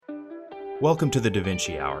Welcome to the Da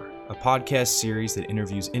Vinci Hour, a podcast series that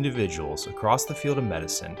interviews individuals across the field of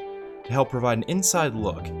medicine to help provide an inside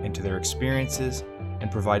look into their experiences and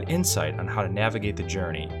provide insight on how to navigate the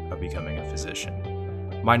journey of becoming a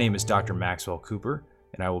physician. My name is Dr. Maxwell Cooper,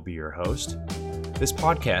 and I will be your host. This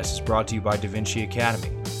podcast is brought to you by Da Vinci Academy,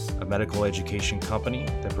 a medical education company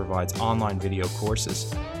that provides online video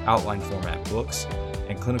courses, outline format books,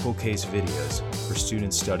 and clinical case videos for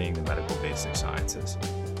students studying the medical basic sciences.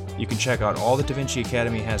 You can check out all that Da Vinci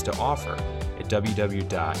Academy has to offer at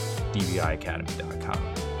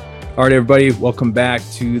www.dviacademy.com. All right, everybody, welcome back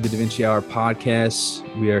to the Da Vinci Hour podcast.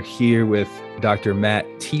 We are here with Dr. Matt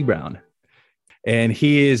T. Brown, and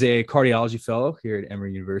he is a cardiology fellow here at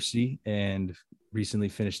Emory University and recently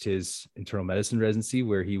finished his internal medicine residency,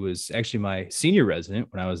 where he was actually my senior resident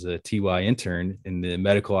when I was a TY intern in the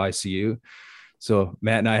medical ICU. So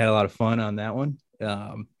Matt and I had a lot of fun on that one.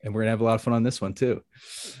 And we're going to have a lot of fun on this one too.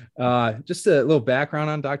 Just a little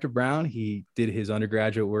background on Dr. Brown. He did his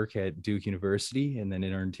undergraduate work at Duke University and then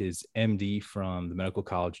earned his MD from the Medical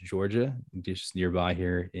College of Georgia, just nearby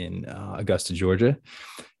here in Augusta, Georgia.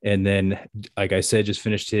 And then, like I said, just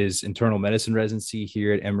finished his internal medicine residency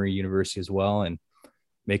here at Emory University as well, and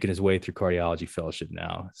making his way through cardiology fellowship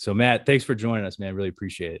now. So Matt, thanks for joining us, man. Really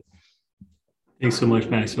appreciate it. Thanks so much,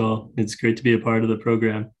 Maxwell. It's great to be a part of the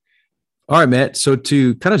program. All right, Matt. So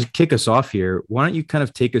to kind of kick us off here, why don't you kind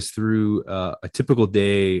of take us through a typical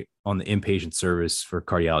day on the inpatient service for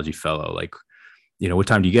cardiology fellow? Like, what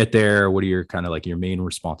time do you get there? What are your kind of like your main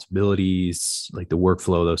responsibilities, like the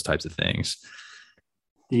workflow, those types of things?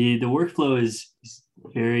 The workflow is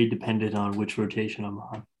very dependent on which rotation I'm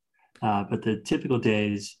on. But the typical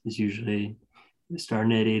day is usually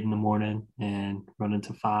starting at 8 in the morning and running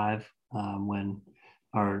to 5 when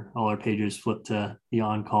all our pagers flip to the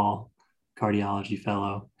on-call cardiology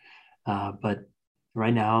fellow. But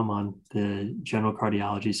right now I'm on the general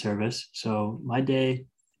cardiology service. So my day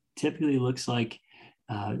typically looks like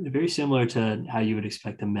very similar to how you would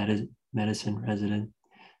expect a medicine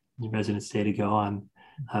resident's day to go.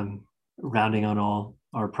 I'm rounding on all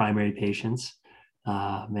our primary patients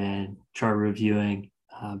and chart reviewing.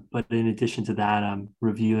 But in addition to that, I'm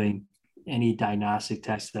reviewing any diagnostic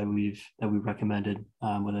tests that we've recommended,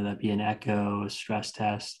 whether that be an echo, a stress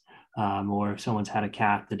test, or if someone's had a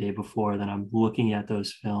cath the day before, then I'm looking at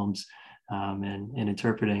those films and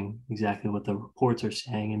interpreting exactly what the reports are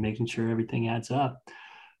saying and making sure everything adds up.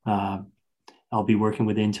 I'll be working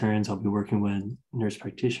with interns. I'll be working with nurse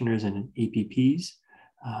practitioners and APPs,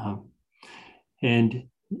 and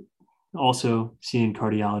also seeing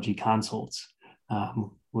cardiology consults,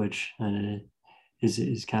 which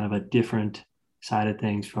is kind of a different side of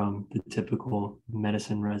things from the typical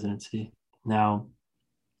medicine residency. Now,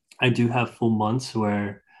 I do have full months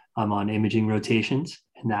where I'm on imaging rotations,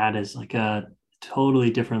 and that is like a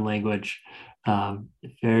totally different language,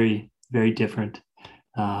 very, very different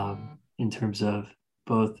in terms of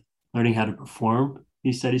both learning how to perform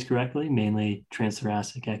these studies correctly, mainly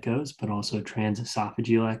transthoracic echoes, but also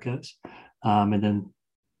transesophageal echoes. And then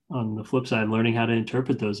on the flip side, learning how to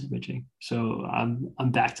interpret those imaging. So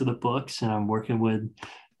I'm back to the books, and I'm working with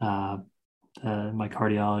my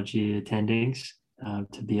cardiology attendings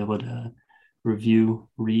to be able to review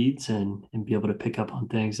reads and be able to pick up on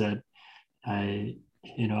things that I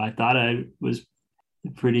thought I was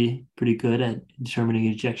pretty good at determining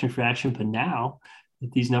ejection fraction, but now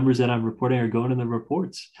these numbers that I'm reporting are going in the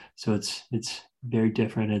reports. So it's very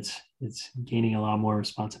different. It's gaining a lot more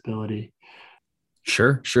responsibility.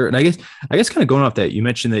 Sure. And I guess kind of going off that, you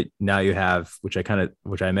mentioned that now you have, which I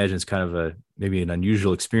imagine is kind of maybe an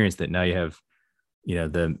unusual experience, that now you have,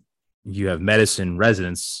 you have medicine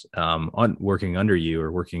residents working under you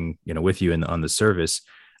or working, with you on the service.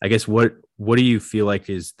 I guess what do you feel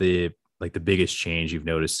like is the biggest change you've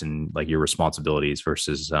noticed in like your responsibilities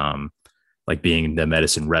versus like being the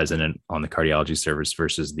medicine resident on the cardiology service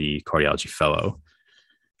versus the cardiology fellow?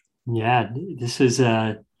 Yeah, this is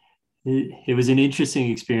it was an interesting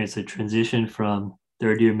experience, a transition from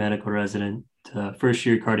third year medical resident to first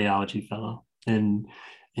year cardiology fellow. And,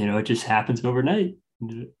 it just happens overnight.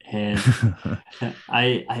 And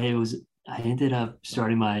I ended up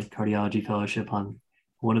starting my cardiology fellowship on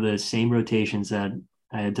one of the same rotations that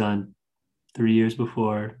I had done 3 years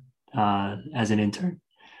before as an intern.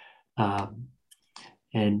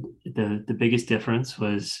 And the biggest difference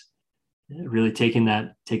was really taking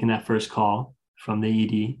that first call from the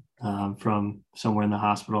ED, from somewhere in the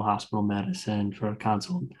hospital medicine for a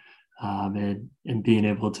consult, and being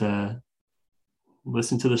able to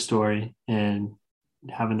listen to the story and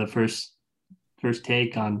having the first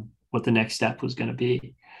take on what the next step was going to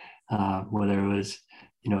be, whether it was,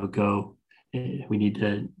 go we need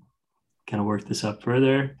to kind of work this up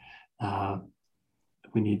further.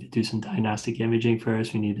 We need to do some diagnostic imaging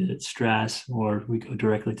first. We need to stress, or we go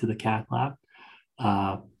directly to the cath lab.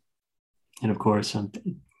 And of course,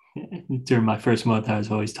 during my first month, I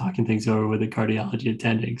was always talking things over with the cardiology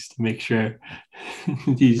attendings to make sure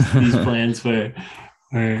these plans were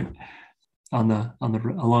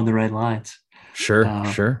along the right lines.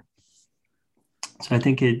 Sure. So I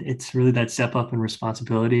think it's really that step up in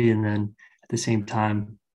responsibility, and then at the same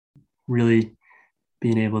time, really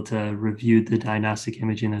being able to review the diagnostic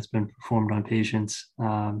imaging that's been performed on patients,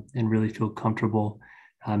 and really feel comfortable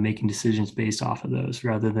making decisions based off of those,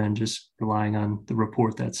 rather than just relying on the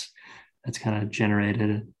report that's kind of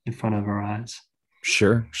generated in front of our eyes.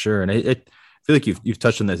 Sure. And I feel like you've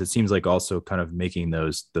touched on this. It seems like also kind of making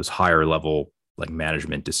those higher level like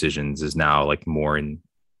management decisions is now like more in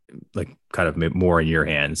like kind of more in your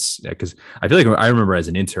hands. Because I feel like I remember as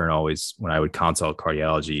an intern, always when I would consult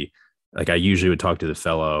cardiology, like I usually would talk to the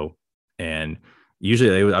fellow, and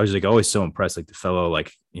usually I was like always so impressed. Like the fellow,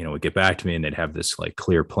 like, would get back to me and they'd have this like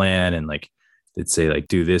clear plan, and like they'd say like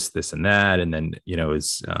do this and that, and then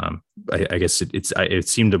I guess it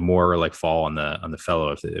seemed to more like fall on the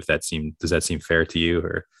fellow. If that does that seem fair to you?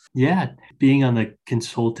 Or yeah, being on the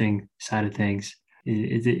consulting side of things,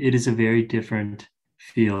 it is a very different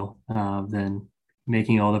feel than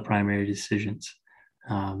making all the primary decisions.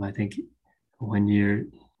 I think when you're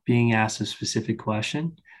being asked a specific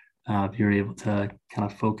question, you're able to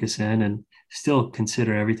kind of focus in and still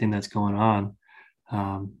consider everything that's going on,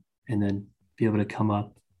 and then be able to come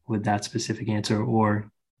up with that specific answer,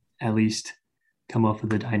 or at least come up with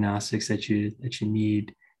the diagnostics that you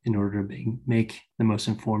need in order to make the most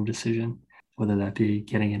informed decision, whether that be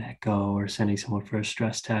getting an echo or sending someone for a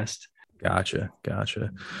stress test. Gotcha.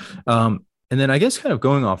 And then I guess kind of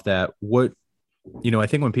going off that, what, I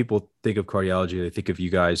think when people think of cardiology, they think of you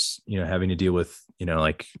guys, having to deal with,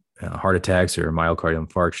 like heart attacks or myocardial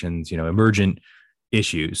infarctions, emergent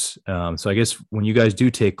issues. So I guess when you guys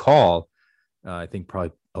do take call, I think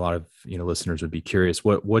probably a lot of, listeners would be curious,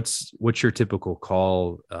 what's your typical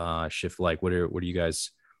call shift like? What do you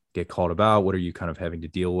guys get called about? What are you kind of having to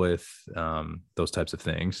deal with? Those types of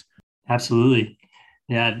things. Absolutely.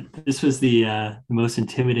 Yeah, this was the most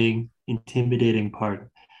intimidating part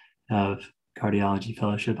of cardiology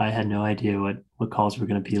fellowship. I had no idea what calls were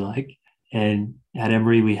going to be like. And at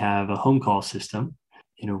Emory, we have a home call system.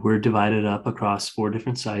 We're divided up across 4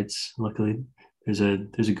 different sites. Luckily, there's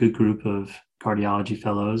a good group of cardiology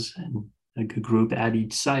fellows and a good group at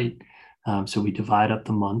each site. So we divide up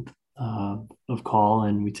the month of call,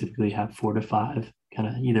 and we typically have 4 to 5 kind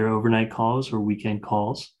of either overnight calls or weekend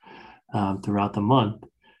calls throughout the month.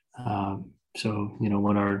 So,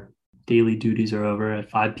 when our daily duties are over at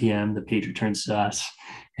 5 p.m., the pager turns to us,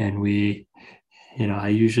 and I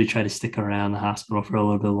usually try to stick around the hospital for a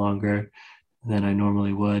little bit longer than I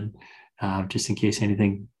normally would, just in case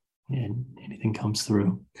anything comes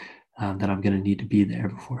through that I'm going to need to be there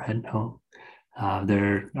before heading home.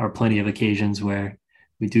 There are plenty of occasions where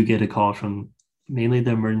we do get a call from mainly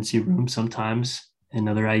the emergency room, sometimes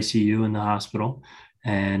another ICU in the hospital,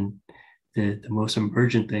 and the most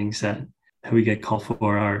emergent things that we get called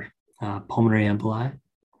for are pulmonary emboli.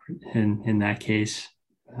 In that case,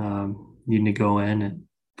 needing to go in and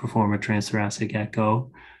perform a transthoracic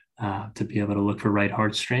echo to be able to look for right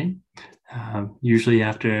heart strain. Usually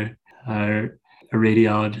after a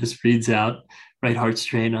radiologist reads out right heart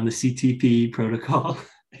strain on the CTP protocol.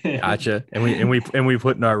 Gotcha. And we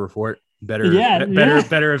put in our report better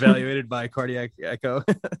evaluated by cardiac echo.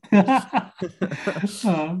 That's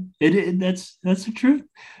the truth.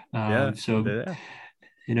 Cardiac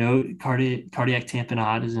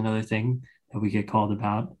tamponade is another thing that we get called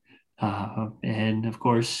about, and of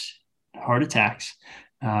course heart attacks,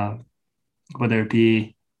 whether it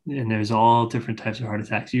be, and there's all different types of heart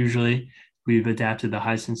attacks. Usually we've adapted the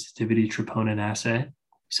high sensitivity troponin assay,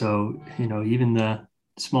 so even the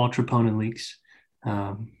small troponin leaks,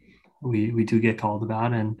 we do get called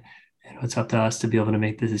about, and it's up to us to be able to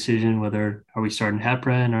make the decision whether are we starting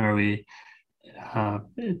heparin, or are we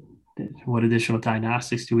what additional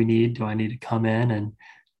diagnostics do we need? Do I need to come in and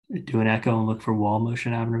do an echo and look for wall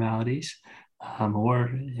motion abnormalities, or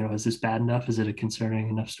is this bad enough? Is it a concerning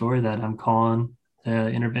enough story that I'm calling the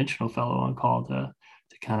interventional fellow on call to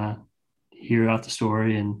kind of hear out the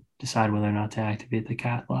story and decide whether or not to activate the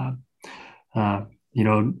cath lab?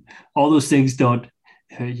 All those things don't,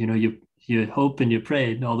 you hope and you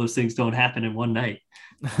pray, and all those things don't happen in one night.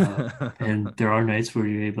 And there are nights where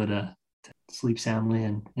you're able to sleep soundly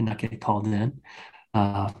and not get called in.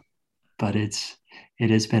 But it's it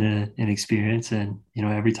has been an experience, and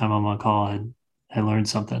every time I'm on call, I learn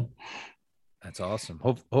something. That's awesome.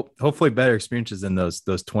 Hopefully better experiences than those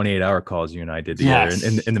 28-hour calls you and I did together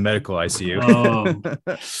Yes. in the medical ICU. Oh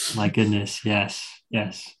my goodness. Yes.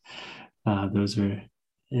 Yes. Those are,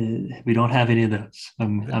 we don't have any of those.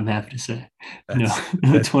 I'm happy to say, no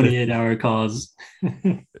 28-hour calls.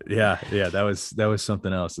 Yeah. That was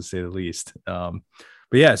something else, to say the least. But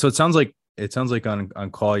yeah, so it sounds like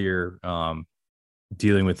on call you're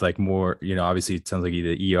dealing with like more, obviously it sounds like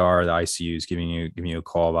either the ER or the ICU is giving you a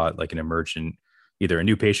call about like an emergent, either a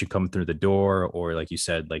new patient coming through the door, or like you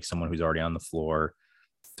said, like someone who's already on the floor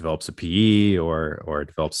develops a PE or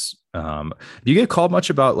develops. Do you get called much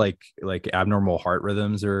about like abnormal heart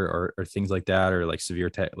rhythms or things like that, or like severe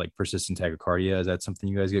like persistent tachycardia? Is that something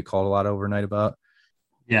you guys get called a lot overnight about?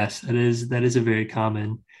 Yes, that is a very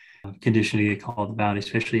common condition to get called about,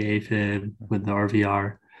 especially AFib with the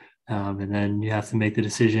RVR. And then you have to make the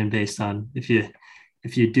decision based on if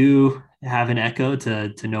you do have an echo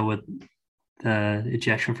to know what the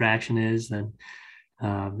ejection fraction is, then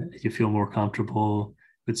you feel more comfortable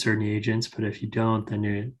with certain agents. But if you don't, then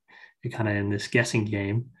you're kind of in this guessing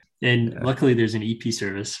game. And luckily, there's an EP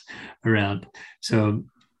service around. So,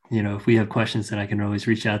 if we have questions, then I can always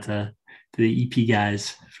reach out to the EP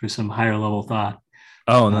guys for some higher level thought.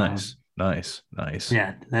 Oh, nice.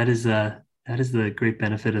 Yeah, that is the great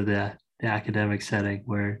benefit of the academic setting,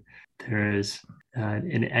 where there is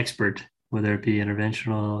an expert, whether it be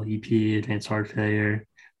interventional, EP, advanced heart failure,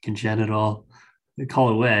 congenital, call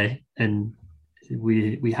away. And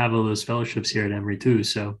we have all those fellowships here at Emory too.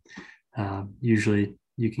 So usually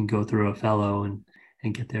you can go through a fellow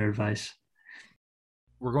and get their advice.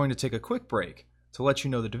 We're going to take a quick break to let you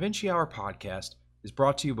know the Da Vinci Hour podcast is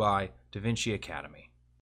brought to you by Da Vinci Academy,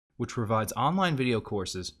 which provides online video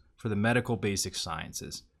courses for the medical basic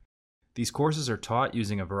sciences. These courses are taught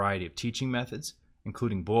using a variety of teaching methods,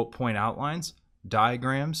 including bullet point outlines,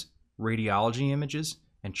 diagrams, radiology images,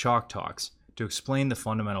 and chalk talks to explain the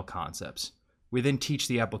fundamental concepts. We then teach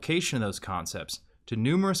the application of those concepts to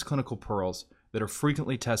numerous clinical pearls that are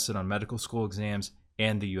frequently tested on medical school exams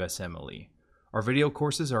and the USMLE. Our video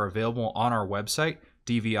courses are available on our website,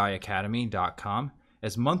 dviacademy.com,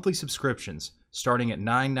 as monthly subscriptions starting at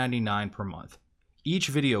 $9.99 per month. Each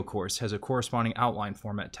video course has a corresponding outline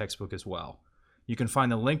format textbook as well. You can find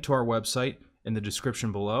the link to our website in the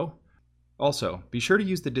description below. Also, be sure to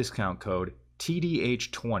use the discount code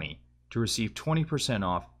TDH20 to receive 20%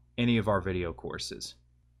 off any of our video courses.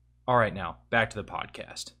 All right, now back to the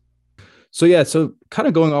podcast. So kind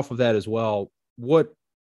of going off of that as well, what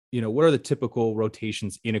are the typical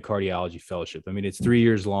rotations in a cardiology fellowship? I mean, it's 3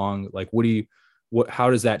 years long. Like,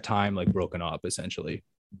 how does that time like broken up essentially?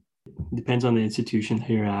 Depends on the institution that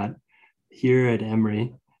you're at. Here at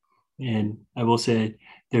Emory, and I will say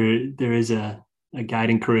there is a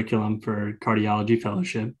guiding curriculum for cardiology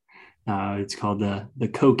fellowship. It's called the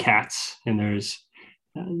COCATS, and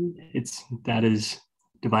that is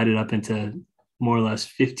divided up into more or less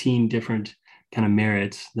 15 different kind of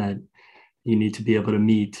merits that you need to be able to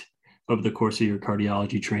meet over the course of your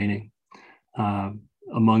cardiology training.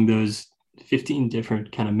 Among those 15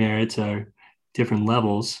 different kind of merits are different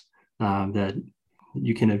levels that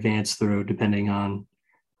you can advance through depending on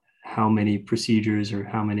how many procedures or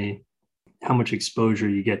how much exposure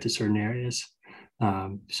you get to certain areas.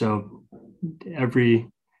 So every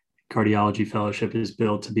cardiology fellowship is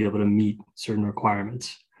built to be able to meet certain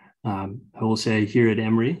requirements. I will say here at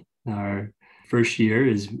Emory, our first year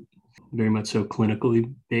is very much so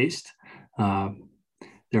clinically based.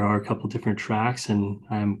 There are a couple different tracks, and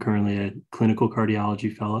I'm currently a clinical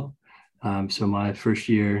cardiology fellow. So my first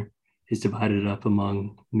year is divided up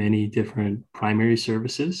among many different primary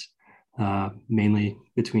services, mainly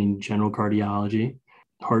between general cardiology,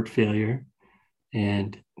 heart failure,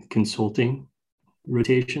 and consulting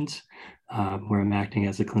rotations, where I'm acting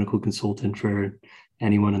as a clinical consultant for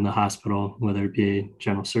anyone in the hospital, whether it be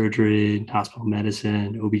general surgery, hospital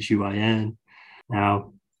medicine, OBGYN.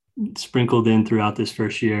 Now, sprinkled in throughout this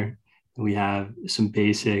first year, we have some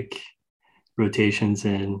basic rotations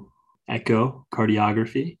in echo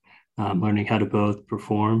cardiography, learning how to both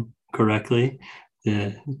perform correctly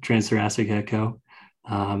the transthoracic echo,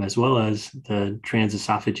 as well as the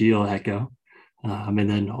transesophageal echo, and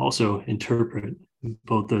then also interpret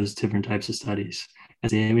both those different types of studies,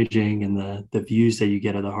 as the imaging and the views that you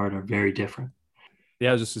get of the heart are very different. Yeah,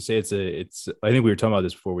 I was just to say it's I think we were talking about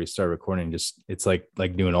this before we started recording. Just it's like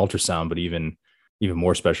doing ultrasound, but even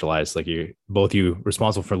more specialized. Like you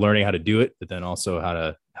responsible for learning how to do it, but then also how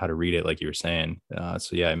to read it, like you were saying.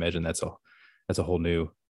 So yeah, I imagine that's a whole new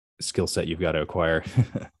skill set you've got to acquire.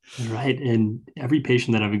 Right. And every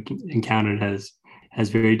patient that I've encountered has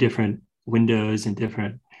very different windows and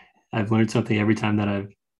different. I've learned something every time that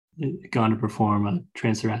I've gone to perform a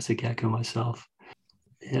transthoracic echo myself.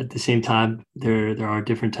 At the same time, there are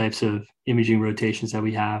different types of imaging rotations that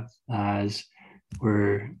we have, as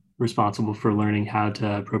we're responsible for learning how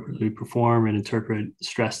to appropriately perform and interpret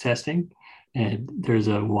stress testing. And there's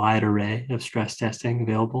a wide array of stress testing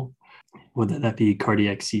available, whether that be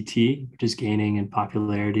cardiac CT, which is gaining in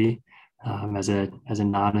popularity as a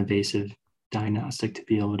non-invasive diagnostic to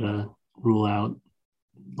be able to rule out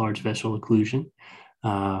large vessel occlusion.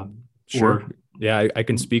 Sure. Yeah, I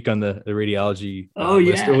can speak on the radiology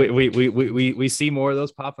list. Yeah. We see more of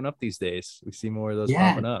those popping up these days. We see more of those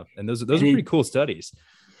popping up, and those are pretty cool studies.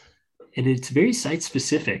 And it's very site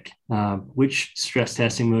specific, which stress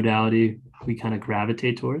testing modality we kind of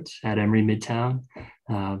gravitate towards at Emory Midtown.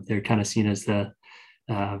 They're kind of seen as their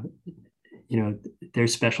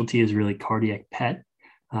specialty is really cardiac PET.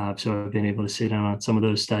 So I've been able to sit in on some of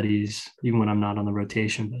those studies, even when I'm not on the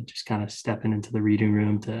rotation, but just kind of stepping into the reading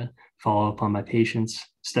room to follow up on my patients'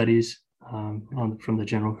 studies from the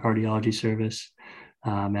general cardiology service.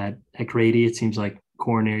 At Grady, it seems like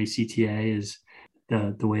coronary CTA is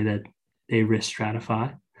the way that they risk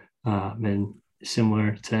stratify, and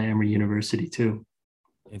similar to Emory University too.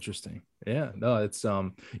 Interesting. Yeah, no, it's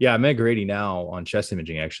I'm at Grady now on chest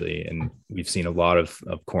imaging actually, and we've seen a lot of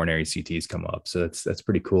coronary CTs come up. So that's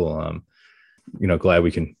pretty cool. Glad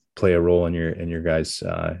we can play a role in your guys'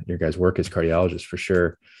 work as cardiologists for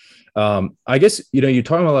sure. I guess you're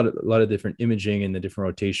talking about a lot of different imaging and the different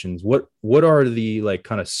rotations. What are the like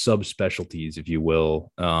kind of subspecialties, if you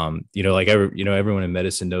will? Everyone in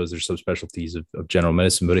medicine knows there's subspecialties of general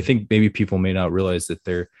medicine, but I think maybe people may not realize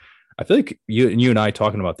that I feel like you and I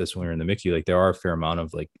talking about this when we were in the MICU, like there are a fair amount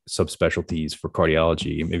of like subspecialties for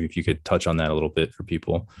cardiology. Maybe if you could touch on that a little bit for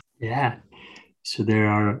people. Yeah. So there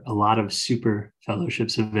are a lot of super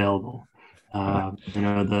fellowships available.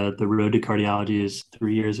 The road to cardiology is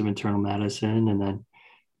 3 years of internal medicine, and then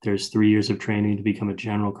there's 3 years of training to become a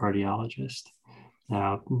general cardiologist.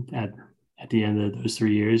 Now, at the end of those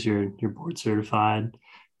 3 years, you're board certified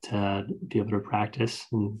to be able to practice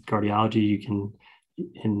in cardiology. You can,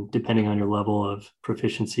 and depending on your level of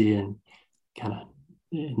proficiency and kind of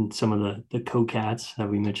in some of the COCATs that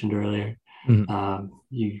we mentioned earlier, mm-hmm.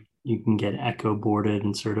 You can get echo boarded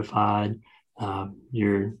and certified.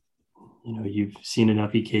 You've seen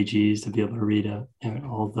enough EKGs to be able to read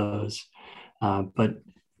all of those. But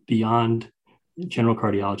beyond general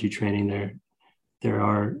cardiology training, there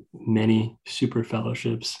are many super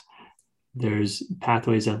fellowships. There's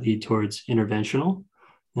pathways that lead towards interventional,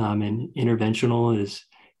 and interventional is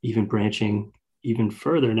even branching even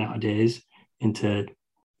further nowadays into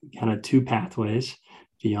kind of 2 pathways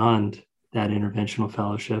beyond that interventional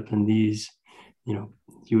fellowship. And these,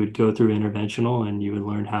 you would go through interventional and you would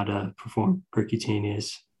learn how to perform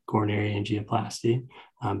percutaneous coronary angioplasty,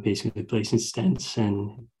 basically placing stents.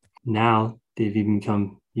 And now they've even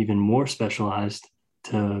become even more specialized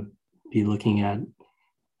to be looking at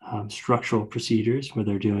structural procedures where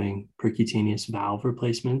they're doing percutaneous valve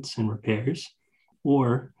replacements and repairs,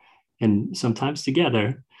 and sometimes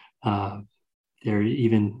together, they're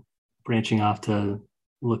even branching off to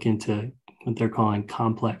look into what they're calling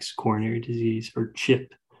complex coronary disease, or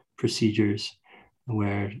CHIP procedures,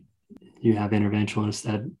 where you have interventionalists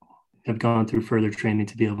that have gone through further training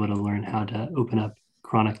to be able to learn how to open up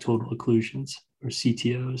chronic total occlusions, or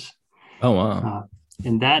CTOs. Oh, wow.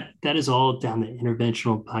 And that is all down the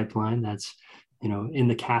interventional pipeline. That's, in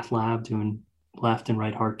the cath lab doing left and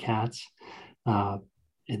right heart caths.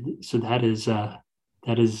 And so that is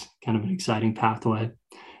kind of an exciting pathway.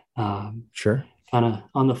 Sure. Kind of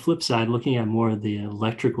on the flip side, looking at more of the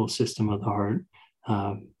electrical system of the heart,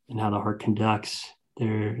 and how the heart conducts,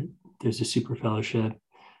 there's a super fellowship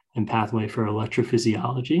and pathway for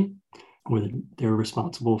electrophysiology, where they're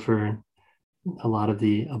responsible for a lot of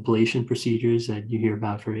the ablation procedures that you hear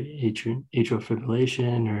about for atrial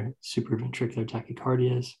fibrillation or supraventricular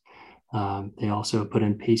tachycardias. They also put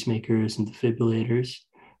in pacemakers and defibrillators,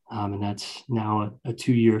 and that's now a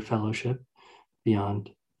 2-year fellowship beyond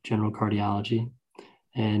general cardiology.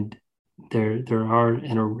 And there are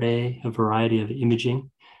a variety of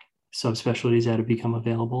imaging subspecialties that have become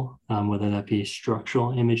available, whether that be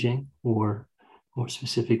structural imaging or more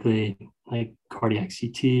specifically like cardiac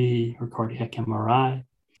CT or cardiac MRI.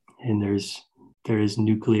 And there is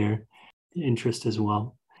nuclear interest as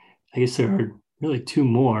well. I guess there are really 2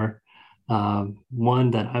 more.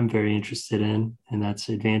 One that I'm very interested in, and that's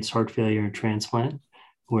advanced heart failure and transplant,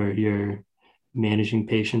 where you're managing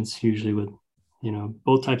patients usually with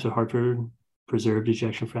both types of heart failure, preserved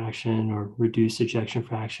ejection fraction or reduced ejection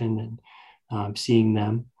fraction, and seeing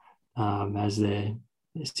them as they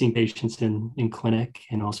seeing patients in clinic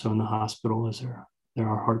and also in the hospital as there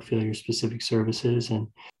are heart failure specific services, and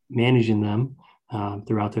managing them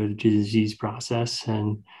throughout their disease process,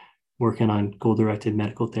 and working on goal-directed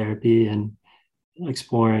medical therapy and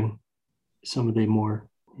exploring some of the more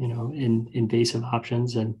invasive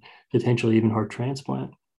options and potentially even heart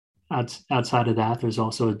transplant. Outside of that, there's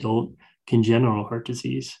also adult congenital heart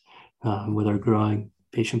disease with our growing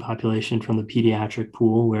patient population from the pediatric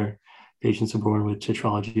pool, where patients are born with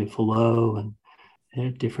tetralogy Fallot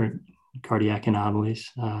and different cardiac anomalies.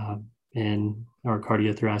 And our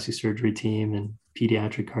cardiothoracic surgery team and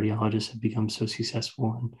pediatric cardiologists have become so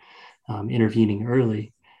successful in intervening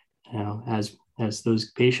early. As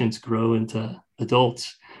those patients grow into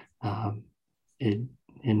adults, and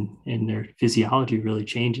their physiology really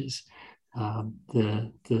changes.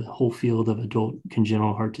 The whole field of adult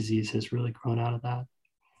congenital heart disease has really grown out of that.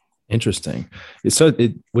 Interesting.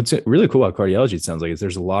 What's really cool about cardiology, it sounds like, is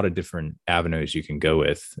there's a lot of different avenues you can go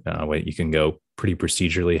with. You can go pretty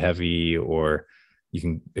procedurally heavy, or you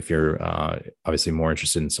can, if you're obviously more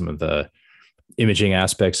interested in some of the imaging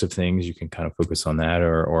aspects of things, you can kind of focus on that,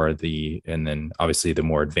 and then obviously the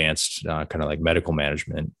more advanced kind of like medical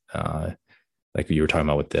management, like you were talking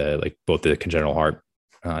about with both the congenital heart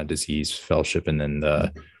disease fellowship and then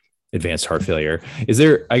the advanced heart failure. Is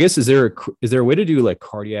there a way to do like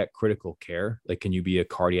cardiac critical care? Like, can you be a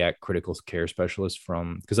cardiac critical care specialist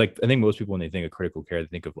because I think most people, when they think of critical care, they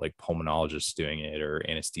think of like pulmonologists doing it or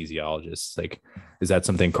anesthesiologists. Like, is that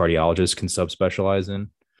something cardiologists can subspecialize in?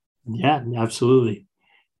 Yeah, absolutely.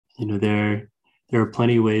 There are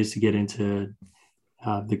plenty of ways to get into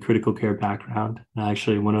the critical care background.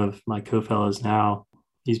 Actually, one of my co-fellows now,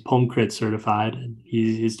 he's PulmCrit certified, and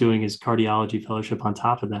he's doing his cardiology fellowship on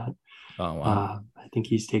top of that. Oh, wow. I think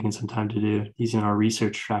he's taking some time to do. He's in our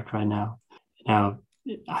research track right now. Now,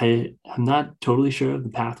 I'm not totally sure of the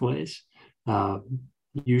pathways.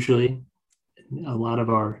 Usually, a lot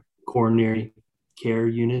of our coronary care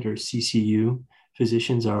unit or CCU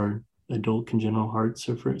physicians are adult congenital heart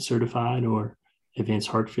certified or advanced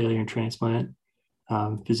heart failure and transplant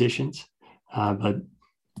physicians. But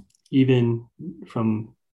even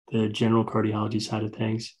from the general cardiology side of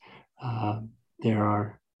things, there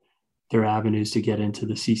are avenues to get into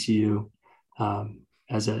the CCU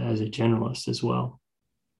as a generalist as well.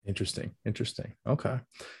 Interesting. Okay.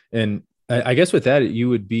 And I guess with that, you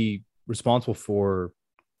would be responsible for,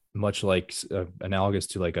 much like analogous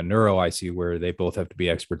to like a neuro ICU, where they both have to be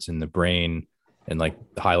experts in the brain and like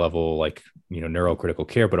high level, like, neurocritical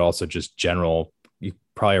care, but also just general. You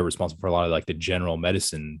probably are responsible for a lot of like the general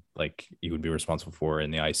medicine, like you would be responsible for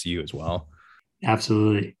in the ICU as well.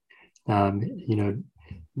 Absolutely.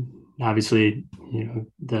 Obviously,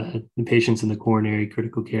 the patients in the coronary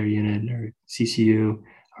critical care unit or CCU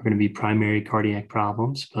are going to be primary cardiac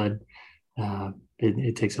problems, but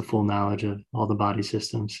it takes a full knowledge of all the body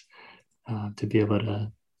systems to be able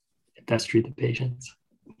to best treat the patients.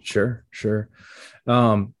 Sure.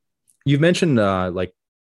 You've mentioned like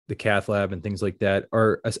the cath lab and things like that.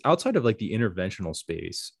 Are outside of like the interventional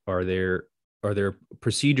space, are there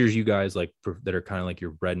procedures you guys like that are kind of like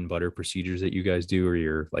your bread and butter procedures that you guys do, or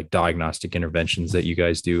your like diagnostic interventions that you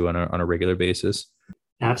guys do on a regular basis?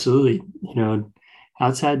 Absolutely.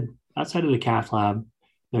 Outside of the cath lab,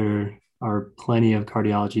 there are plenty of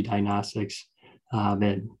cardiology diagnostics,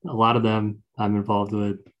 and a lot of them I'm involved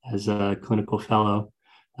with as a clinical fellow.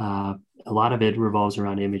 A lot of it revolves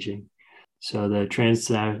around imaging. So the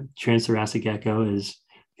transthoracic echo is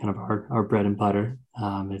kind of our bread and butter.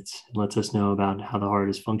 It lets us know about how the heart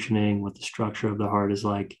is functioning, what the structure of the heart is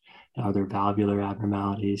like, are there valvular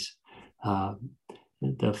abnormalities.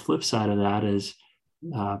 The flip side of that is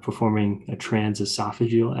performing a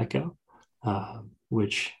transesophageal echo,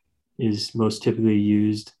 which is most typically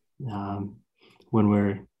used when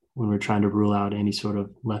we're trying to rule out any sort of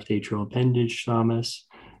left atrial appendage thrombus,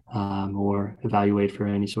 or evaluate for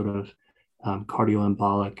any sort of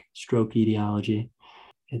cardioembolic stroke etiology.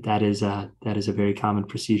 That is a very common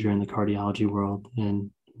procedure in the cardiology world, and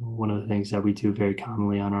one of the things that we do very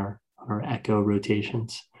commonly on our echo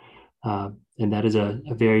rotations. And that is a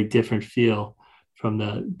very different feel from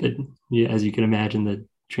the as you can imagine, the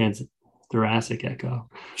transthoracic echo.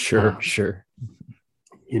 Sure.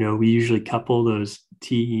 We usually couple those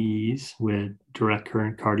TEEs with direct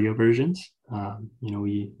current cardioversions.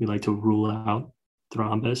 We like to rule out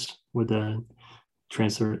thrombus with a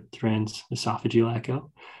transesophageal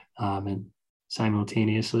echo, and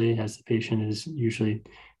simultaneously, as the patient is usually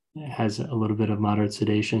has a little bit of moderate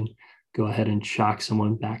sedation, go ahead and shock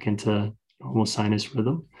someone back into normal sinus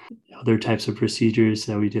rhythm. Other types of procedures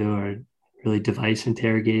that we do are really device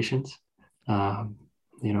interrogations.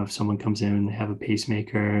 If someone comes in and they have a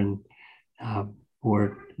pacemaker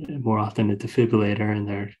or more often a defibrillator,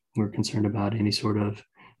 and we're concerned about any sort of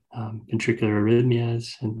ventricular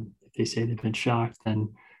arrhythmias, and if they say they've been shocked, then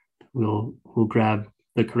we'll grab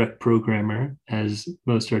the correct programmer, as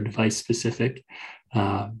most are device specific,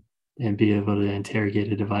 and be able to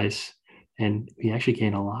interrogate a device. And we actually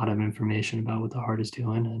gain a lot of information about what the heart is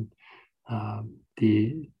doing and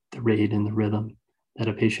the rate and the rhythm that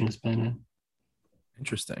a patient has been in.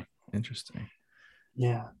 Interesting.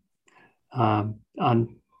 Yeah.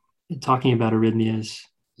 On talking about arrhythmias,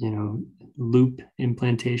 loop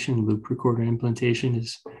recorder implantation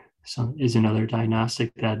is another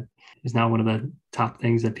diagnostic that is not one of the top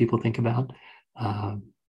things that people think about,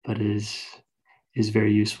 but is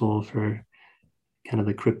very useful for kind of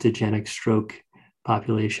the cryptogenic stroke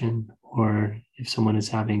population, or if someone is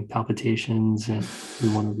having palpitations and we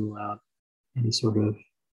want to rule out any sort of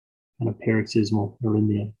kind of paroxysmal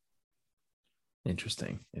arrhythmia.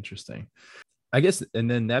 Interesting. I guess, and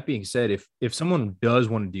then that being said, if someone does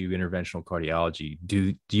want to do interventional cardiology,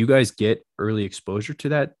 do you guys get early exposure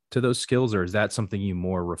to those skills, or is that something you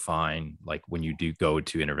more refine like when you do go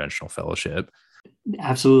to interventional fellowship?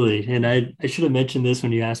 Absolutely. And I should have mentioned this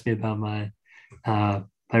when you asked me about my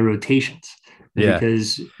rotations,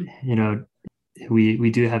 because we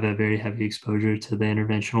do have a very heavy exposure to the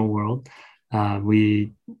interventional world.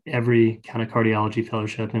 Every kind of cardiology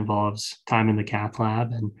fellowship involves time in the cath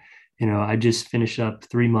lab, and I just finished up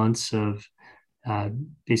 3 months of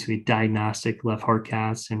basically diagnostic left heart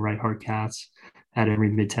caths and right heart caths at Emory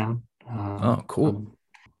Midtown. Oh, cool.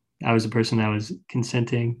 I was the person that was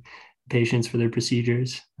consenting patients for their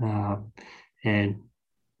procedures, and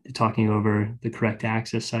talking over the correct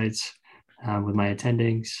access sites with my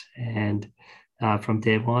attendings. And from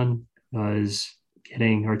day one was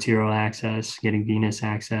getting arterial access, getting venous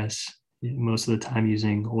access, most of the time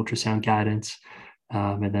using ultrasound guidance,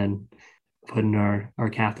 and then putting our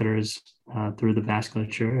catheters through the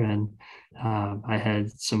vasculature. And I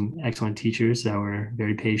had some excellent teachers that were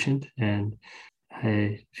very patient, and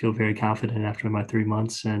I feel very confident after my 3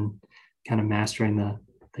 months and kind of mastering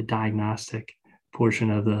the diagnostic portion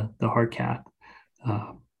of the heart cath.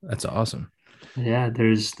 That's awesome. Yeah,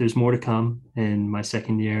 there's more to come. In my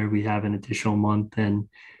second year, we have an additional month. And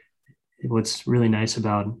what's really nice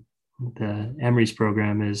about the Emory's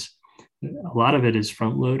program is a lot of it is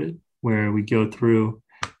front loaded, where we go through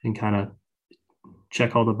and kind of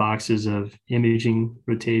check all the boxes of imaging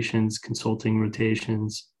rotations, consulting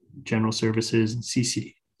rotations, general services, and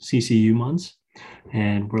CCU months.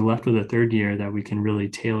 And we're left with a third year that we can really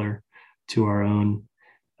tailor to our own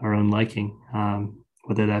liking,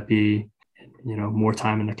 whether that be more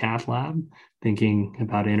time in the cath lab, thinking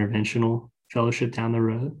about interventional fellowship down the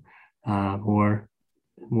road, or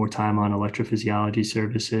more time on electrophysiology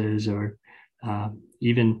services, or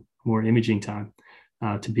even more imaging time,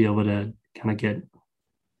 to be able to kind of get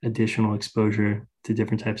additional exposure to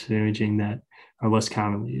different types of imaging that are less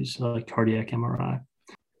commonly used, like cardiac MRI.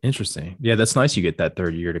 Interesting. Yeah, that's nice. You get that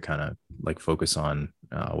third year to kind of like focus on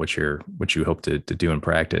what you hope to do in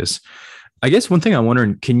practice. I guess one thing I'm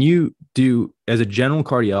wondering, can you do, as a general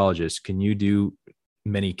cardiologist, can you do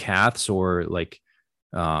many caths, or like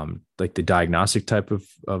the diagnostic type of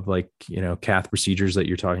cath procedures that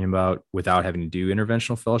you're talking about without having to do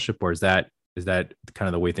interventional fellowship? Or is that kind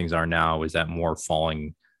of the way things are now? Is that more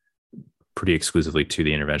falling pretty exclusively to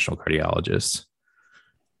the interventional cardiologists?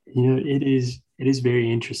 It is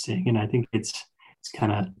very interesting, and I think it's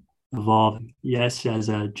kind of evolved. Yes, as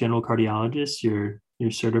a general cardiologist, you're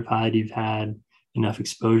certified. You've had enough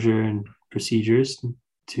exposure and procedures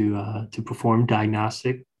to perform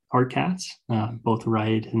diagnostic heart caths, both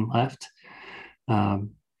right and left.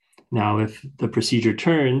 Now, if the procedure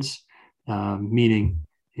turns, meaning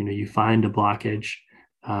you find a blockage,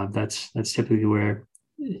 that's typically where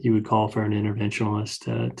you would call for an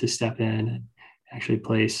interventionalist to step in and actually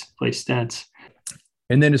place stents.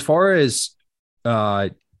 And then as far as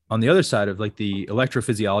on the other side of like the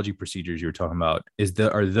electrophysiology procedures you were talking about,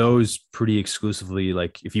 are those pretty exclusively,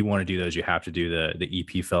 like if you want to do those, you have to do the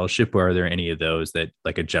EP fellowship, or are there any of those that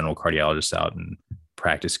like a general cardiologist out in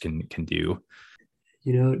practice can do?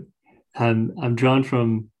 I'm drawn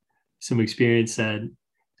from some experience that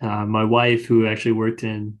my wife, who actually worked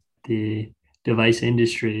in the device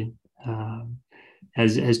industry,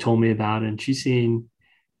 has told me about, and she's seen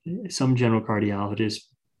some general cardiologists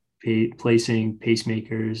placing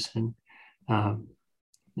pacemakers and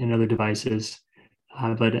other devices,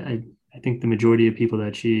 but I think the majority of people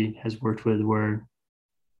that she has worked with were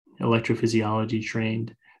electrophysiology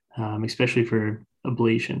trained, especially for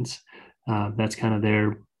ablations. That's kind of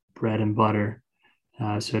their bread and butter,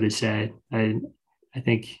 so to say. I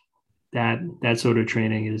think that sort of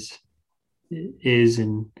training is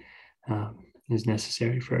and is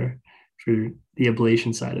necessary for the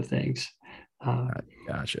ablation side of things.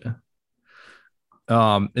 Gotcha.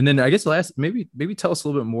 And then I guess last, maybe tell us a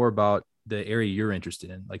little bit more about the area you're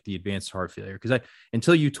interested in, like the advanced heart failure. Because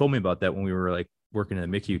until you told me about that when we were like working in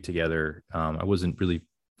the MICU together, I wasn't really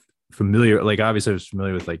familiar. Like obviously I was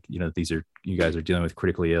familiar with like, you guys are dealing with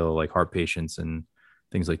critically ill, like heart patients and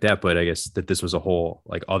things like that. But I guess that this was a whole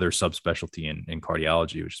like other subspecialty in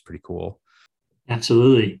cardiology, which is pretty cool.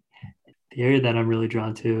 Absolutely. The area that I'm really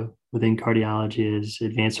drawn to within cardiology is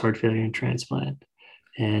advanced heart failure and transplant.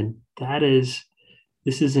 And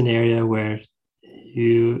this is an area where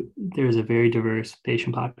there's a very diverse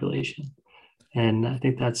patient population. And I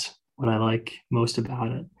think that's what I like most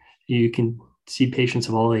about it. You can see patients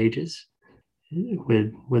of all ages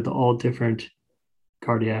with all different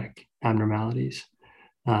cardiac abnormalities,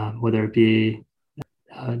 whether it be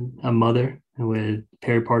a mother with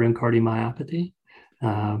peripartum cardiomyopathy,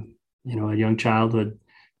 a young child with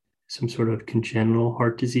some sort of congenital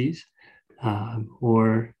heart disease,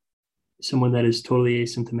 or someone that is totally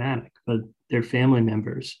asymptomatic, but their family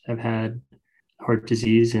members have had heart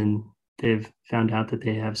disease and they've found out that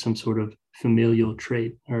they have some sort of familial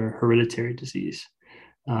trait or hereditary disease.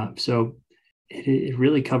 So it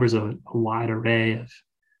really covers a wide array of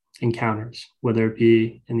encounters, whether it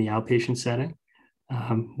be in the outpatient setting,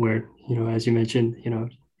 where, as you mentioned,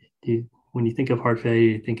 when you think of heart failure,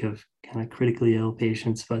 you think of kind of critically ill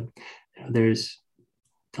patients, but there's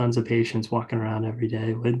tons of patients walking around every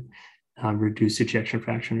day with reduced ejection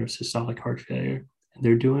fraction or systolic heart failure, and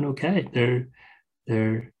they're doing okay.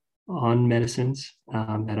 They're on medicines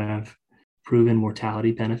that have proven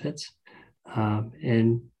mortality benefits,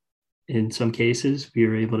 and in some cases, we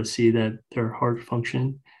were able to see that their heart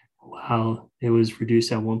function, while it was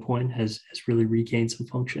reduced at one point, has really regained some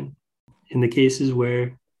function. In the cases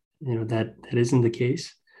where that isn't the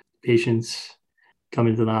case, patients come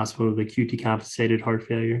into the hospital with acute decompensated heart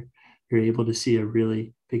failure, you're able to see a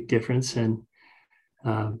really big difference in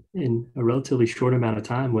a relatively short amount of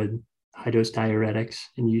time with high dose diuretics,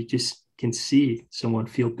 and you just can see someone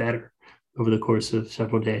feel better over the course of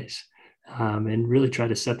several days, and really try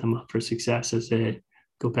to set them up for success as they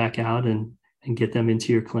go back out and get them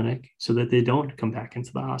into your clinic so that they don't come back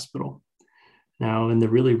into the hospital. Now, in the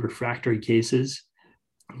really refractory cases,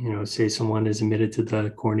 say someone is admitted to the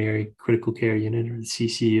coronary critical care unit or the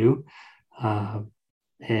CCU,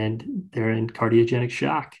 and they're in cardiogenic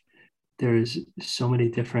shock. There's so many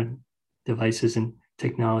different devices and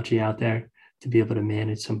technology out there to be able to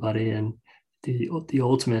manage somebody. And the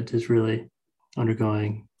ultimate is really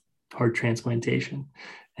undergoing heart transplantation.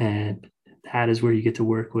 And that is where you get to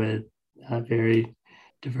work with a very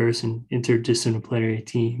diverse and interdisciplinary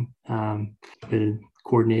team, with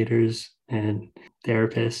coordinators and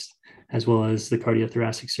therapists, as well as the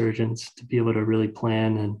cardiothoracic surgeons, to be able to really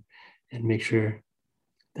plan and make sure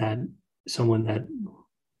that someone that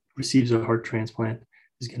receives a heart transplant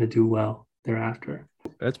is going to do well thereafter.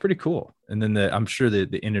 That's pretty cool. And then I'm sure the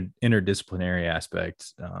interdisciplinary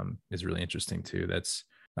aspect is really interesting too.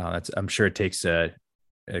 I'm sure it takes a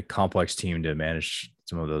complex team to manage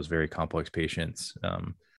some of those very complex patients.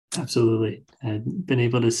 Absolutely. I've been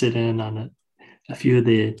able to sit in on a few of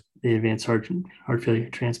the advanced heart failure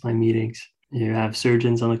transplant meetings. You have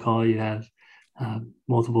surgeons on the call, you have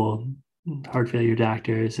multiple heart failure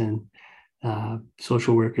doctors and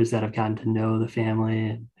social workers that have gotten to know the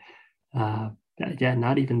family, and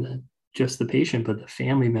not even just the patient, but the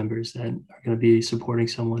family members that are going to be supporting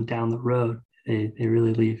someone down the road. They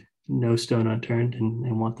really leave no stone unturned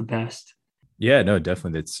and want the best. Yeah, no,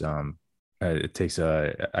 definitely. It's it takes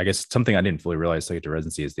I guess something I didn't fully realize to get to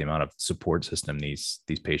residency is the amount of support system these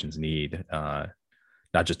patients need,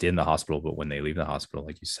 not just in the hospital, but when they leave the hospital,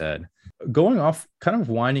 like you said. Going off, kind of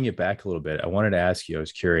winding it back a little bit, I wanted to ask you, I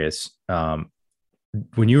was curious,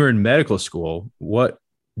 when you were in medical school, what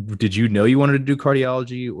did you know you wanted to do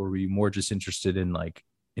cardiology, or were you more just interested in like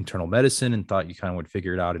internal medicine and thought you kind of would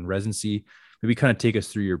figure it out in residency? Maybe kind of take us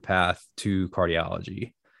through your path to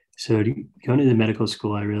cardiology. So going to the medical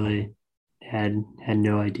school, I really had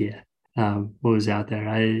no idea what was out there.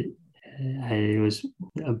 I was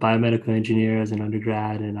a biomedical engineer as an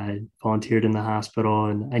undergrad, and I volunteered in the hospital,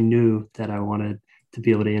 and I knew that I wanted to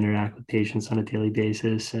be able to interact with patients on a daily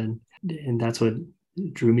basis, and that's what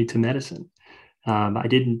drew me to medicine. I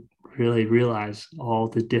didn't really realize all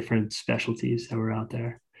the different specialties that were out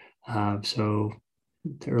there. So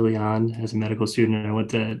early on as a medical student, I went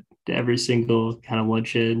to every single kind of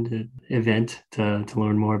luncheon event to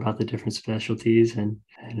learn more about the different specialties. And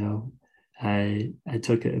I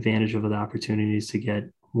took advantage of the opportunities to get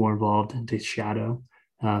more involved and to shadow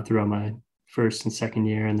throughout my first and second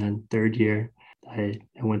year. And then third year, I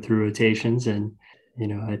went through rotations. And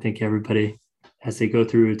I think everybody, as they go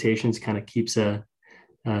through rotations, kind of keeps a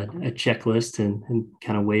checklist and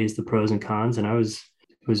kind of weighs the pros and cons. And I was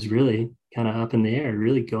really kind of up in the air,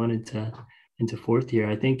 really going into fourth year.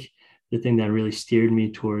 I think the thing that really steered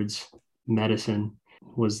me towards medicine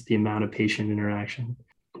was the amount of patient interaction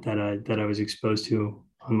that I was exposed to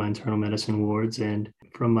on my internal medicine wards. And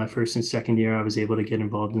from my first and second year, I was able to get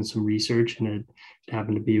involved in some research, and it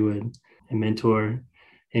happened to be with a mentor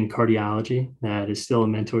in cardiology that is still a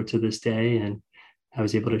mentor to this day. And I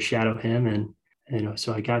was able to shadow him, and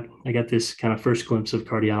so I got this kind of first glimpse of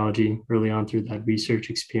cardiology early on through that research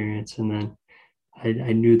experience. And then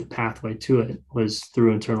I knew the pathway to it was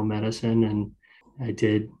through internal medicine, and I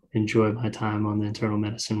did enjoy my time on the internal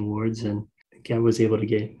medicine wards, and I was able to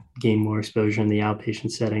gain more exposure in the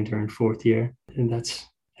outpatient setting during fourth year. And that's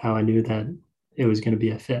how I knew that it was going to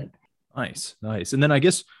be a fit. Nice. And then I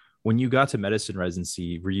guess when you got to medicine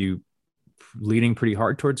residency, were you leaning pretty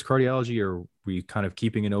hard towards cardiology, or were you kind of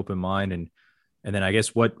keeping an open mind? And then I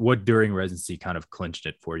guess what during residency kind of clinched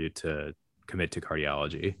it for you to commit to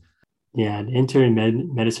cardiology? Yeah, entering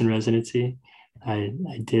medicine residency, I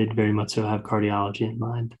did very much so have cardiology in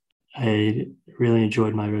mind. I really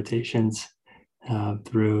enjoyed my rotations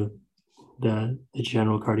through the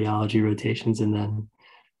general cardiology rotations, and then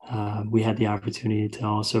we had the opportunity to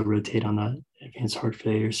also rotate on the advanced heart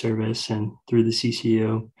failure service and through the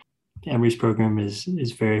CCU. Emory's program is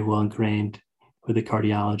very well ingrained with the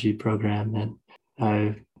cardiology program, and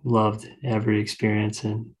I loved every experience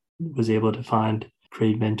and was able to find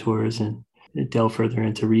great mentors and delve further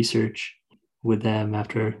into research with them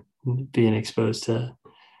after being exposed to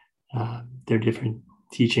their different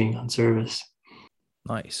teaching on service.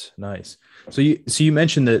 Nice. So you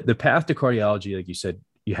mentioned the path to cardiology, like you said,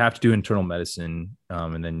 you have to do internal medicine,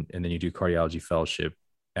 and then you do cardiology fellowship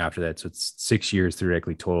after that. So it's 6 years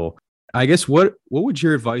theoretically total. I guess what would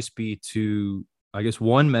your advice be to, I guess,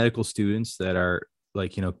 medical students that are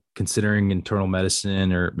considering internal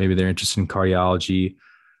medicine, or maybe they're interested in cardiology,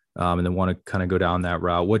 and then want to kind of go down that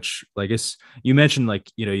route, which I guess you mentioned,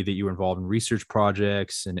 that you were involved in research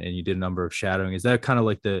projects and you did a number of shadowing. Is that kind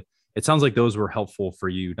of it sounds like those were helpful for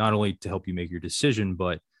you, not only to help you make your decision,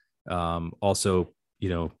 but also,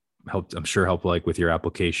 help with your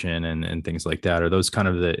application and things like that. Are those kind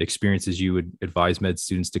of the experiences you would advise med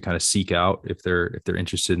students to kind of seek out if they're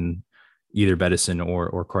interested in either medicine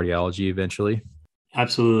or cardiology eventually?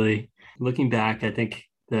 Absolutely. Looking back, I think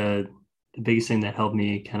the biggest thing that helped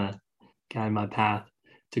me kind of guide my path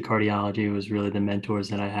to cardiology was really the mentors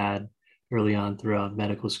that I had early on throughout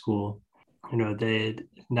medical school. They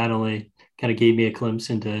not only kind of gave me a glimpse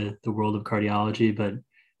into the world of cardiology, but,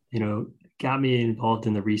 got me involved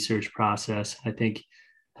in the research process. I think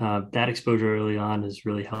that exposure early on has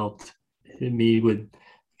really helped me with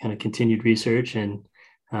kind of continued research and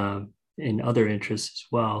other interests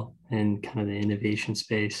as well, and kind of the innovation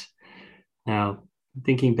space. Now,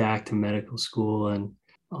 thinking back to medical school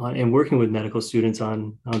and working with medical students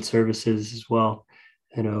on services as well,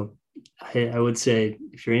 I would say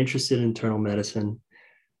if you're interested in internal medicine,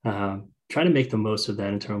 try to make the most of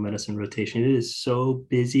that internal medicine rotation. It is so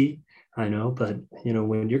busy, I know, but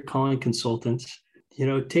when you're calling consultants,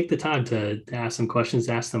 take the time to ask them questions,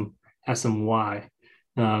 ask them why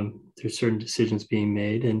there's certain decisions being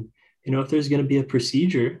made, and if there's going to be a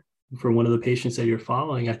procedure for one of the patients that you're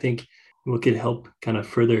following, I think what could help kind of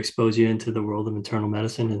further expose you into the world of internal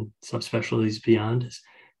medicine and subspecialties beyond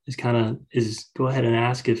is go ahead and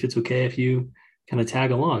ask if it's okay if you kind of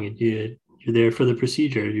tag along, and you're there for the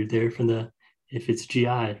procedure, you're there for if it's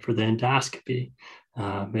GI, for the endoscopy,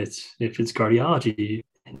 if it's cardiology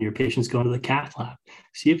and your patient's going to the cath lab,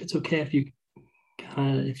 see if it's okay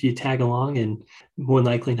if you tag along, and more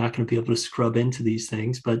likely not going to be able to scrub into these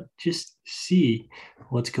things, but just see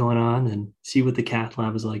what's going on and see what the cath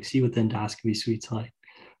lab is like, see what the endoscopy suite's like.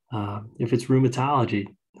 If it's rheumatology,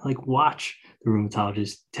 watch the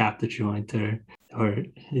rheumatologist tap the joint, or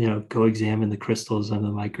go examine the crystals under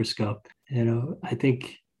the microscope. I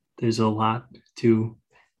think there's a lot to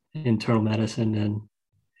internal medicine, and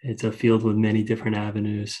it's a field with many different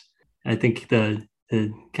avenues. I think the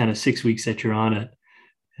kind of 6 weeks that you're on it,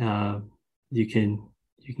 you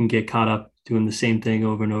can get caught up doing the same thing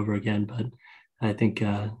over and over again. But I think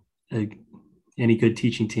any good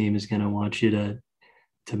teaching team is going to want you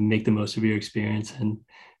to make the most of your experience and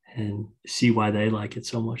and see why they like it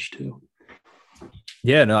so much too.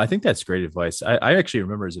 Yeah, no, I think that's great advice. I actually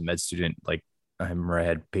remember as a med student, like I remember I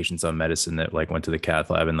had patients on medicine that like went to the cath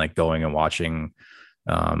lab and like going and watching,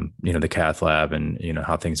 the cath lab and,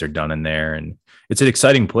 how things are done in there. And it's an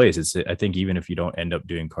exciting place. I think even if you don't end up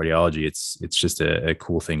doing cardiology, it's just a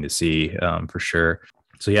cool thing to see, for sure.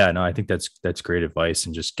 So yeah, no, I think that's great advice,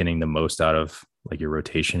 and just getting the most out of like your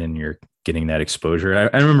rotation and you're getting that exposure.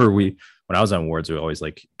 I remember when I was on wards, we always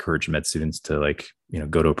like encourage med students to like,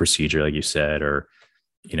 go to a procedure, like you said, or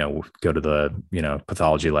go to the,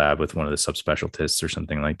 pathology lab with one of the subspecialtists or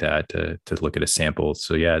something like that to look at a sample.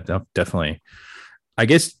 So yeah, definitely. I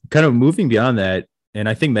guess kind of moving beyond that, and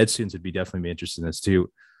I think med students would definitely be interested in this too.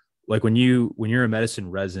 Like when you're a medicine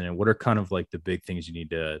resident, what are kind of like the big things you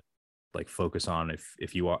need to like focus on if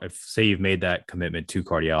say you've made that commitment to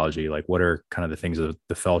cardiology, like what are kind of the things that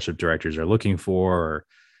the fellowship directors are looking for, or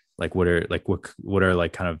like what are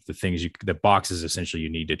like kind of the things the boxes essentially you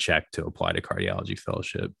need to check to apply to cardiology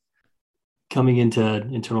fellowship? Coming into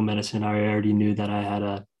internal medicine, I already knew that I had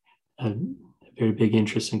a very big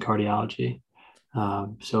interest in cardiology.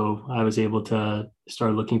 So I was able to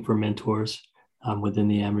start looking for mentors within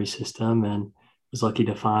the Emory system, and was lucky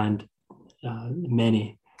to find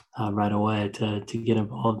many right away to get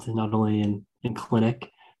involved not only in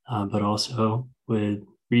clinic, but also with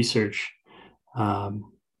research.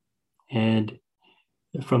 And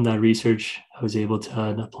from that research, I was able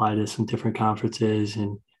to apply to some different conferences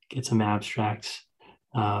and get some abstracts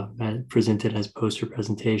presented as poster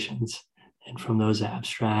presentations. And from those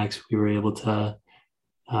abstracts, we were able to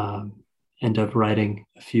end up writing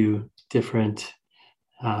a few different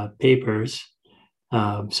papers,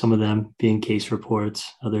 some of them being case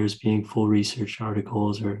reports, others being full research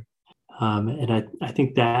articles. And I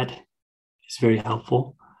think that is very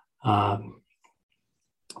helpful,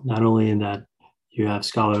 not only in that you have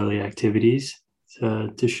scholarly activities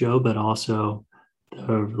to show, but also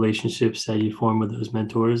the relationships that you form with those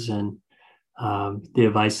mentors, and the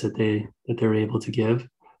advice that they're able to give,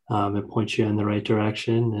 and point you in the right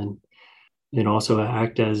direction, and also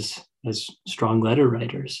act as strong letter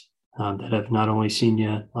writers that have not only seen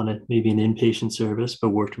you on maybe an inpatient service, but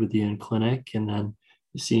worked with you in clinic, and then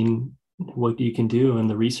seen what you can do on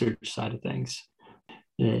the research side of things.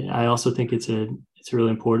 I also think it's really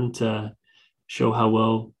important to show how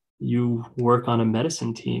well you work on a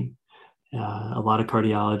medicine team. A lot of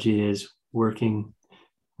cardiology is working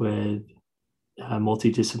with a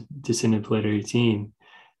multidisciplinary team.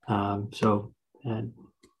 So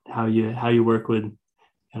how you work with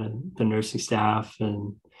the nursing staff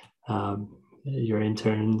and your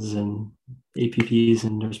interns and APPs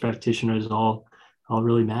and nurse practitioners all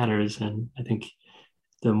really matters. And I think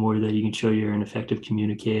the more that you can show you're an effective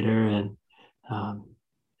communicator and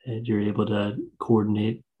you're able to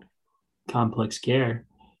coordinate complex care,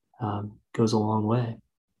 goes a long way.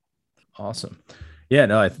 Awesome. Yeah,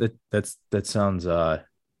 no, that sounds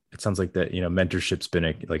it sounds like that, mentorship's been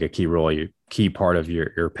a key role, a key part of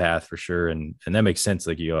your path for sure. And that makes sense.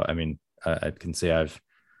 Like, I mean, I can say I've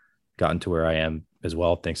gotten to where I am as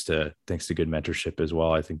well, thanks to good mentorship as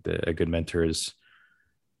well. I think that a good mentor is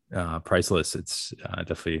priceless. It's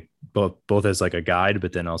definitely both as like a guide,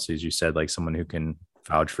 but then also, as you said, like someone who can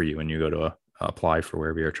vouch for you when you go to apply for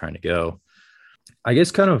wherever you're trying to go. I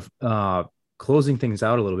guess kind of closing things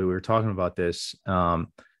out a little bit, we were talking about this.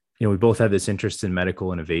 We both have this interest in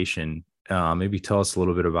medical innovation. Maybe tell us a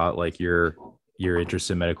little bit about like your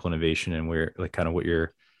interest in medical innovation and where, like, kind of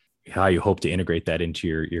how you hope to integrate that into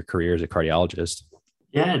your career as a cardiologist.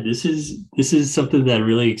 Yeah, this is something that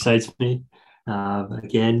really excites me.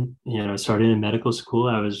 Again, starting in medical school,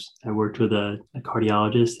 I worked with a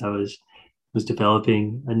cardiologist that was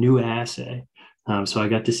developing a new assay. So I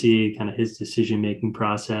got to see kind of his decision-making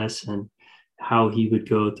process and how he would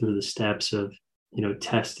go through the steps of,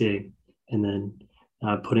 testing and then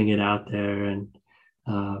putting it out there, and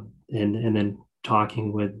then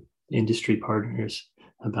talking with industry partners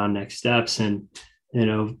about next steps. And,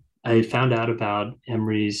 I found out about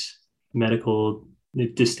Emory's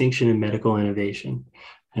distinction in medical innovation.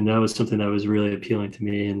 And that was something that was really appealing to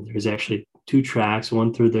me. And there's actually two tracks,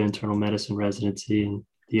 one through the internal medicine residency and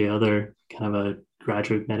the other kind of a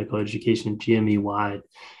graduate medical education GME-wide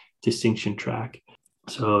distinction track.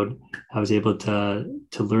 So I was able to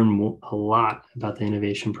learn a lot about the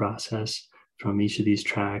innovation process from each of these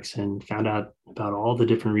tracks, and found out about all the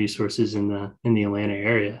different resources in the Atlanta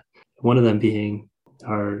area. One of them being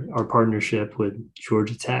our partnership with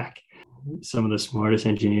Georgia Tech, some of the smartest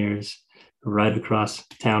engineers right across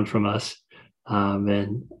town from us.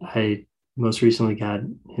 And I most recently got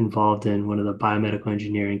involved in one of the biomedical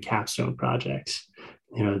engineering capstone projects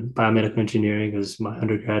biomedical engineering was my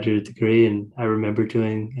undergraduate degree, and I remember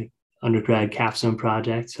doing an undergrad capstone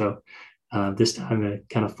project. So this time I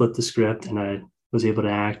kind of flipped the script, and I was able to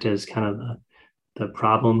act as kind of the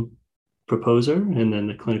problem proposer and then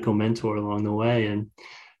the clinical mentor along the way. And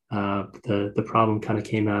the problem kind of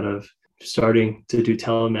came out of starting to do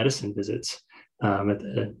telemedicine visits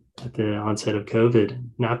at the onset of COVID,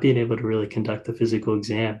 not being able to really conduct the physical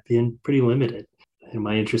exam, being pretty limited. In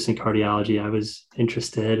my interest in cardiology, I was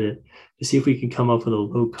interested to see if we could come up with a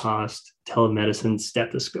low-cost telemedicine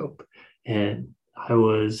stethoscope. And I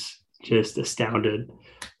was just astounded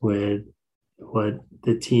with what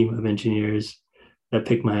the team of engineers that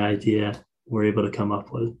picked my idea were able to come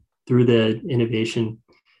up with. Through the innovation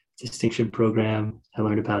distinction program, I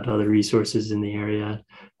learned about other resources in the area.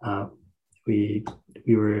 We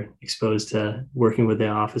were exposed to working with the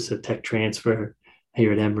Office of Tech Transfer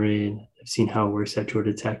here at Emory, and I've seen how it works at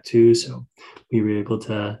Georgia Tech too. So we were able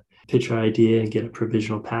to pitch our idea and get a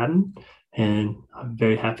provisional patent. And I'm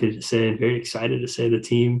very happy to say and very excited to say the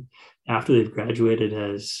team, after they've graduated,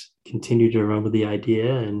 has continued to run with the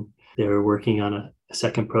idea, and they're working on a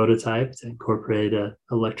second prototype to incorporate an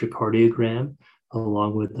electrocardiogram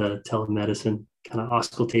along with the telemedicine kind of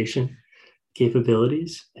auscultation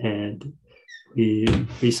capabilities. And we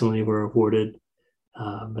recently were awarded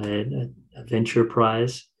a venture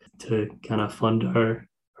prize to kind of fund our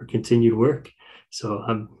continued work. So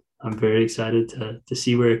I'm very excited to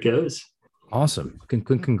see where it goes. Awesome.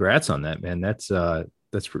 Congrats on that, man. That's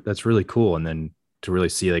really cool. And then to really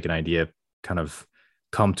see like an idea kind of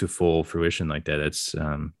come to full fruition like that. It's,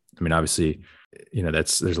 obviously,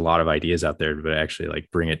 there's a lot of ideas out there, but actually like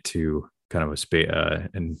bring it to kind of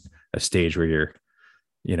a stage where you're,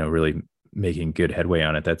 really making good headway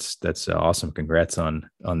on it. That's awesome. Congrats on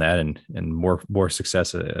that, and more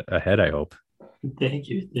success ahead, I hope. Thank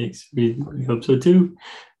you. Thanks. We hope so too.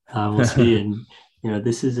 We'll see. And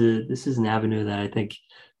this is an avenue that I think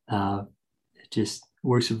it just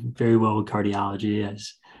works very well with cardiology,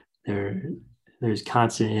 as there's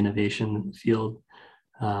constant innovation in the field.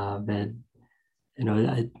 And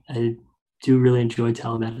I do really enjoy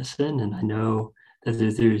telemedicine, and I know that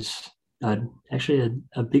there's actually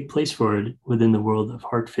a big place for it within the world of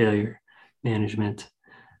heart failure management.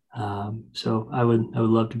 So I would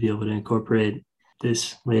love to be able to incorporate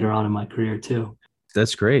this later on in my career too.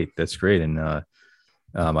 That's great. And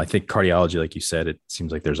I think cardiology, like you said, it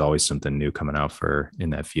seems like there's always something new coming out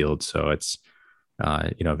in that field. So it's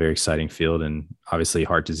a very exciting field, and obviously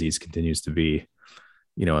heart disease continues to be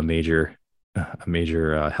a major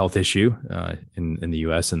health issue in the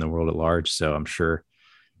U.S. and the world at large. So I'm sure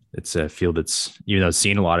it's a field that's, it's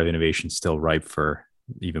seen a lot of innovation, still ripe for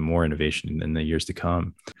even more innovation in the years to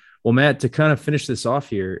come. Well, Matt, to kind of finish this off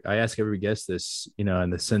here, I ask every guest this, in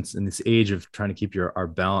this age of trying to keep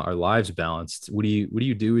our lives balanced. What do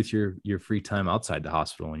you do with your free time outside the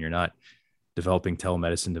hospital when you're not developing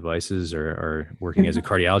telemedicine devices or working as a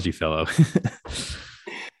cardiology fellow?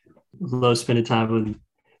 Love spending time with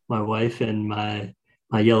my wife and my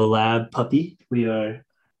yellow lab puppy. We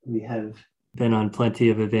have been on plenty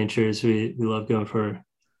of adventures. We love going for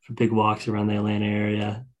big walks around the Atlanta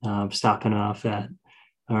area, stopping off at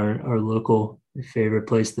our local favorite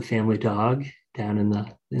place, the Family Dog, down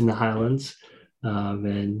in the Highlands,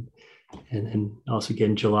 and also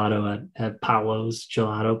getting gelato at Paolo's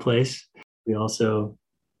Gelato Place. We also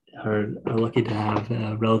are lucky to have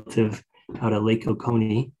a relative out at Lake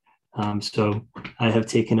Oconee. So I have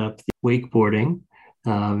taken up the wakeboarding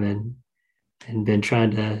and been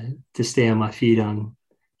trying to stay on my feet on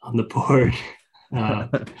the board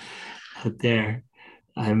out there.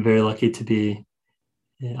 I'm very lucky to be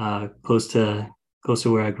close to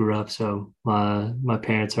where I grew up. So my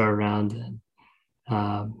parents are around, and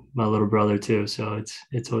my little brother too. So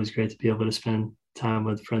it's always great to be able to spend time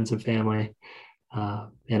with friends and family.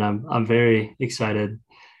 And I'm very excited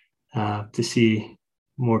to see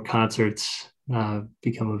more concerts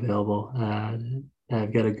become available.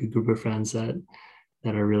 I've got a good group of friends that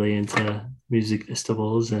are really into music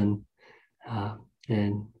festivals, and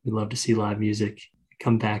we love to see live music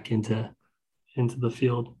come back into the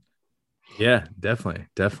field. Yeah, definitely.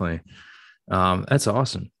 That's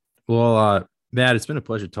awesome. Well, Matt, it's been a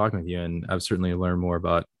pleasure talking with you, and I've certainly learned more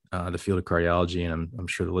about the field of cardiology, and I'm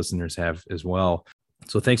sure the listeners have as well.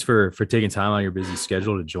 So thanks for taking time on your busy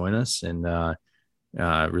schedule to join us, and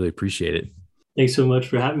really appreciate it. Thanks so much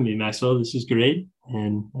for having me, Maxwell. This is great,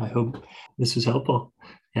 and I hope this was helpful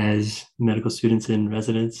as medical students and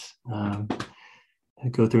residents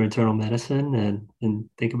go through internal medicine and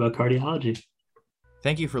think about cardiology.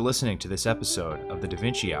 Thank you for listening to this episode of the Da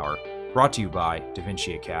Vinci Hour, brought to you by Da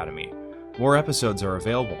Vinci Academy. More episodes are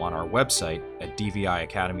available on our website at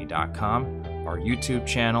dviacademy.com, our YouTube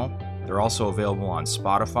channel. They're also available on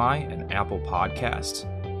Spotify and Apple Podcasts.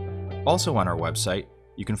 Also on our website,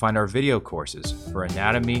 you can find our video courses for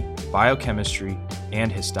anatomy, biochemistry,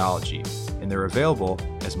 and histology, and they're available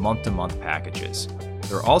as month-to-month packages.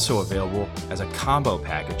 They're also available as a combo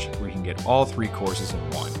package where you can get all 3 courses in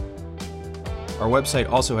one. Our website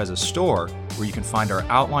also has a store where you can find our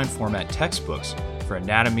outline format textbooks for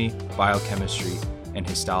anatomy, biochemistry, and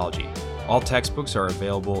histology. All textbooks are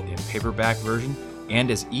available in paperback version and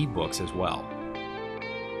as ebooks as well.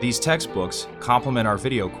 These textbooks complement our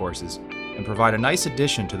video courses and provide a nice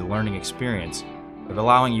addition to the learning experience of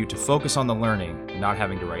allowing you to focus on the learning and not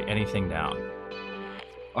having to write anything down.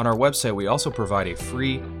 On our website, we also provide a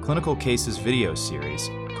free clinical cases video series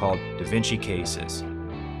called Da Vinci Cases.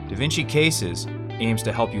 Da Vinci Cases aims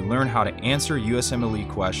to help you learn how to answer USMLE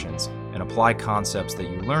questions and apply concepts that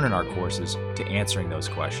you learn in our courses to answering those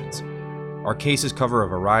questions. Our cases cover a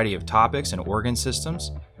variety of topics and organ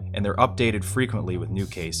systems, and they're updated frequently with new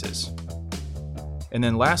cases. And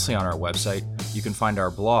then lastly, on our website, you can find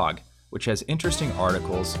our blog, which has interesting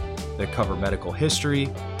articles that cover medical history,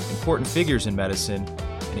 important figures in medicine,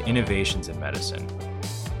 and innovations in medicine.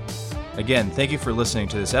 Again, thank you for listening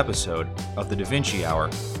to this episode of the Da Vinci Hour,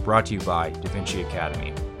 brought to you by Da Vinci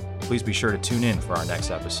Academy. Please be sure to tune in for our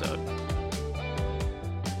next episode.